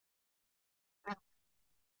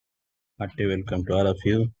Hearty welcome to all of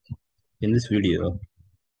you. In this video,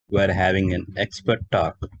 we are having an expert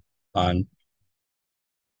talk on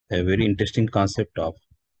a very interesting concept of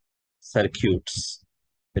circuits,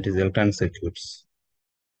 that is electronic circuits,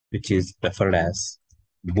 which is referred as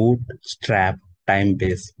bootstrap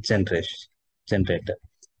time-based generator.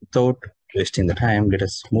 Without wasting the time, let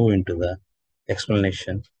us move into the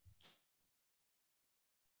explanation.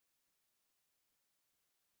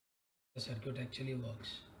 The circuit actually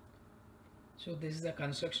works. So this is the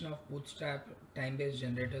construction of bootstrap time-based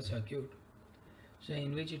generator circuit. So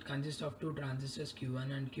in which it consists of two transistors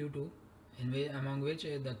Q1 and Q2, among which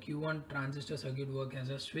the Q1 transistor circuit work as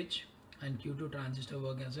a switch and Q2 transistor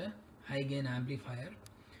work as a high gain amplifier.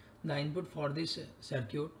 The input for this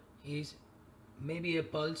circuit is maybe a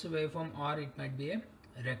pulse waveform or it might be a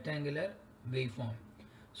rectangular waveform.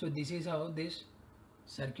 So this is how this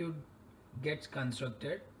circuit gets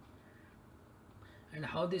constructed. And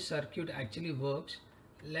how this circuit actually works,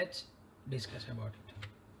 let's discuss about it.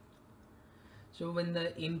 So when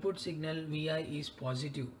the input signal Vi is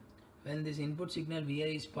positive, when this input signal Vi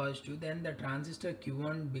is positive, then the transistor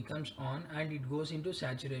Q1 becomes on and it goes into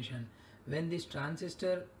saturation. When this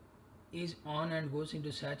transistor is on and goes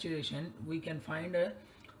into saturation, we can find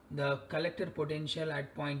the collector potential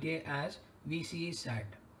at point A as Vc is at.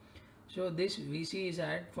 So this Vc is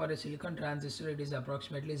at, for a silicon transistor, it is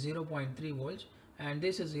approximately 0.3 volts, and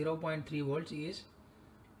this 0.3 volts is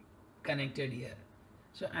connected here.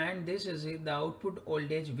 So and this is it, the output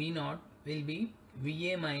voltage V0 will be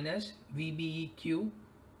Va minus VBEQ2,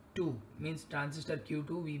 means transistor Q2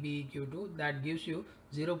 VBEQ2, that gives you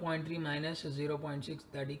 0.3 minus 0.6,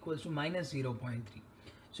 that equals to minus 0.3.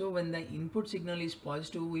 So when the input signal is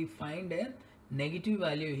positive, we find a negative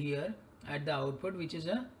value here at the output, which is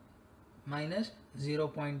a minus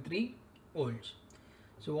 0.3 volts.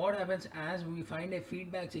 So what happens, as we find a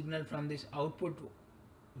feedback signal from this output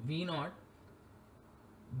V0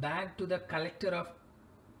 back to the collector of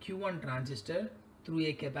Q1 transistor through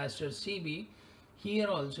a capacitor CB, here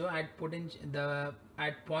also at point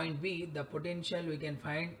B, the potential we can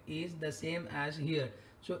find is the same as here,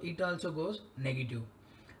 so it also goes negative.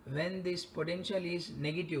 When this potential is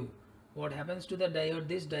negative, what happens to the diode?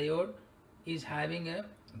 This diode is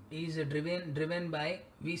driven by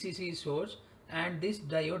VCC source, and this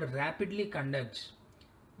diode rapidly conducts.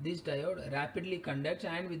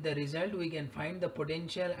 And with the result we can find the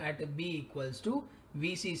potential at B equals to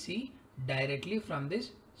VCC directly from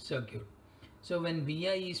this circuit. So when Vi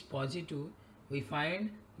is positive, we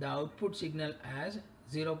find the output signal as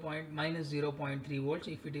minus 0.3 volts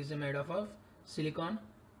if it is made of silicon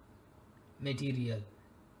material.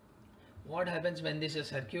 What happens when this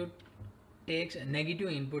circuit takes a negative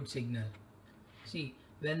input signal? See,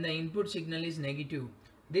 when the input signal is negative,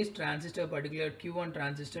 this transistor, particular Q1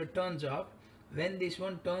 transistor, turns off. When this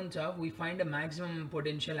one turns off, we find a maximum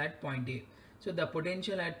potential at point A. So the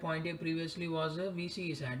potential at point A previously was a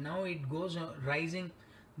Vc is at. Now it goes rising.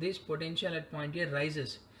 This potential at point A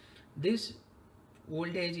rises. This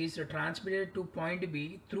voltage is transmitted to point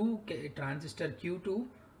B through transistor Q2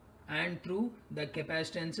 and through the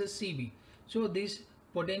capacitances CB. So this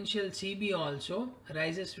potential CB also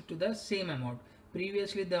rises to the same amount.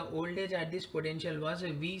 Previously the voltage at this potential was a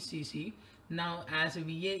VCC. Now as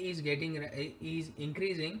Va is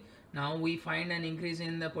increasing, now we find an increase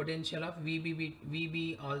in the potential of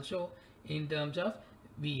VB also in terms of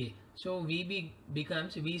Va. So VB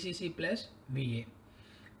becomes VCC plus Va.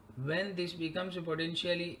 When this becomes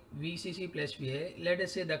potentially VCC plus Va, let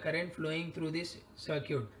us say the current flowing through this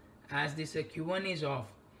circuit, as this Q1 is off,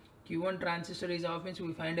 Q1 transistor is off, means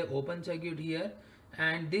we find an open circuit here,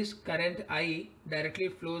 and this current I directly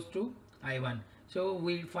flows to I1. So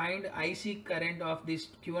we find IC current of this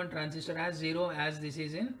Q1 transistor as 0, as this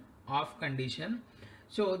is in off condition.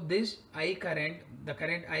 So this I current, the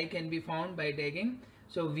current I can be found by taking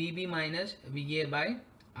VB minus VA by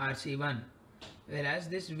RC1, whereas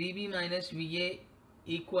this VB minus VA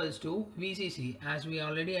equals to VCC, as we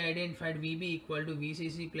already identified VB equal to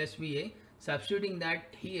VCC plus VA. Substituting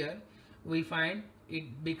that here, we find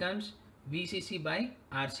it becomes VCC by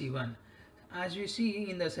RC1. As you see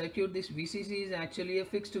in the circuit, this VCC is actually a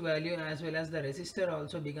fixed value, as well as the resistor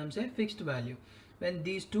also becomes a fixed value. When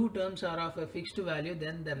these two terms are of a fixed value,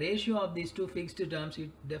 then the ratio of these two fixed terms,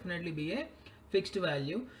 it definitely be a fixed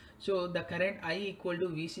value. So the current I equal to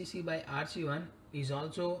VCC by RC1 is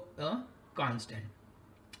also a constant.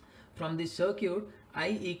 From this circuit, I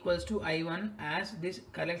equals to I1, as this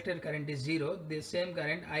collector current is 0, this same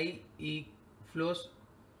current flows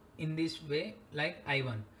in this way like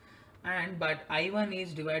I1, but I1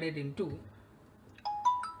 is divided into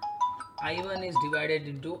I1 is divided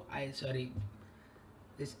into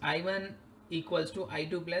this I1 equals to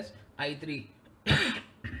I2 plus I3.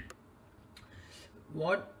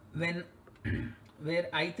 What when where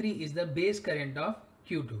I3 is the base current of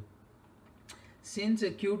Q2. Since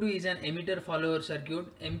Q2 is an emitter follower circuit,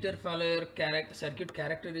 emitter follower circuit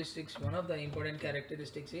characteristics, one of the important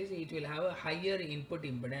characteristics is it will have a higher input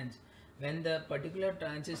impedance. When the particular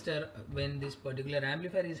transistor, when this particular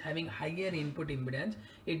amplifier is having higher input impedance,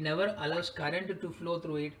 it never allows current to flow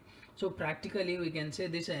through it. So practically we can say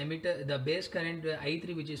this emitter, the base current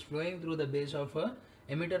I3 which is flowing through the base of a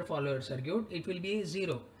emitter follower circuit, it will be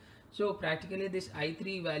 0. So practically this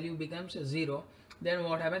I3 value becomes 0. Then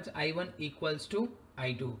what happens? I1 equals to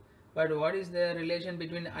I2. But what is the relation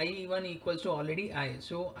between I1 equals to already I?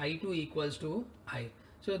 So I2 equals to I.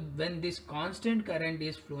 So when this constant current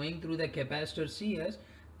is flowing through the capacitor CS,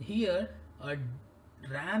 here a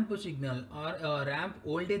ramp signal or a ramp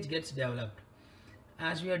voltage gets developed.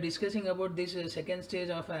 As we are discussing about this second stage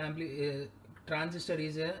of transistor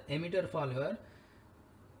is a emitter follower.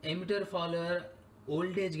 Emitter follower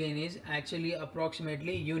voltage gain is actually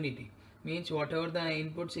approximately unity, means whatever the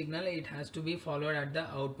input signal, it has to be followed at the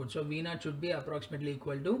output. So V0 should be approximately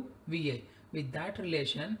equal to Va. With that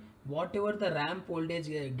relation, whatever the ramp voltage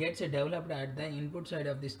gets developed at the input side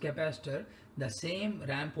of this capacitor, the same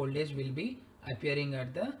ramp voltage will be appearing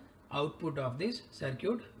at the output of this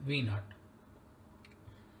circuit V0.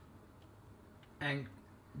 And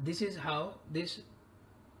this is how this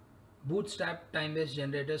bootstrap time based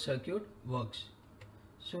generator circuit works.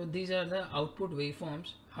 So these are the output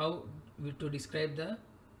waveforms, how to describe the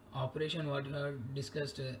operation what we have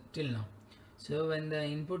discussed till now. So when the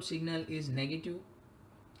input signal is negative,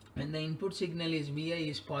 when the input signal is Vi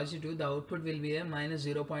is positive, the output will be a minus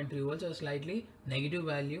 0.3 volts, or slightly negative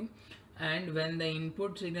value. And when the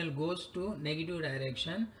input signal goes to negative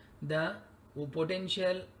direction, the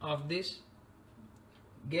potential of this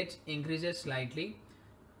gets increases slightly.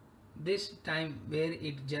 This time where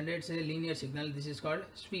it generates a linear signal, this is called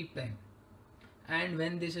sweep time. And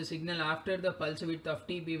when this is signal after the pulse width of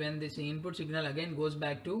TP, when this input signal again goes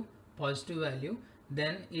back to positive value,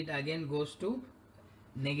 then it again goes to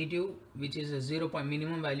negative, which is a 0 point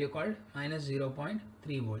minimum value called minus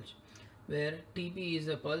 0.3 volts, where TP is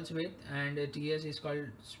the pulse width and TS is called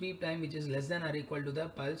sweep time, which is less than or equal to the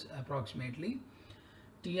pulse approximately.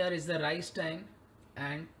 TR is the rise time,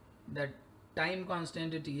 and the time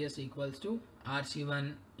constant TS equals to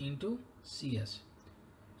RC1 into CS.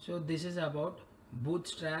 So this is about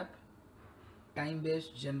bootstrap time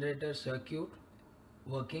based generator circuit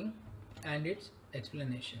working and its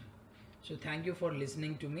explanation. So thank you for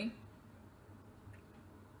listening to me.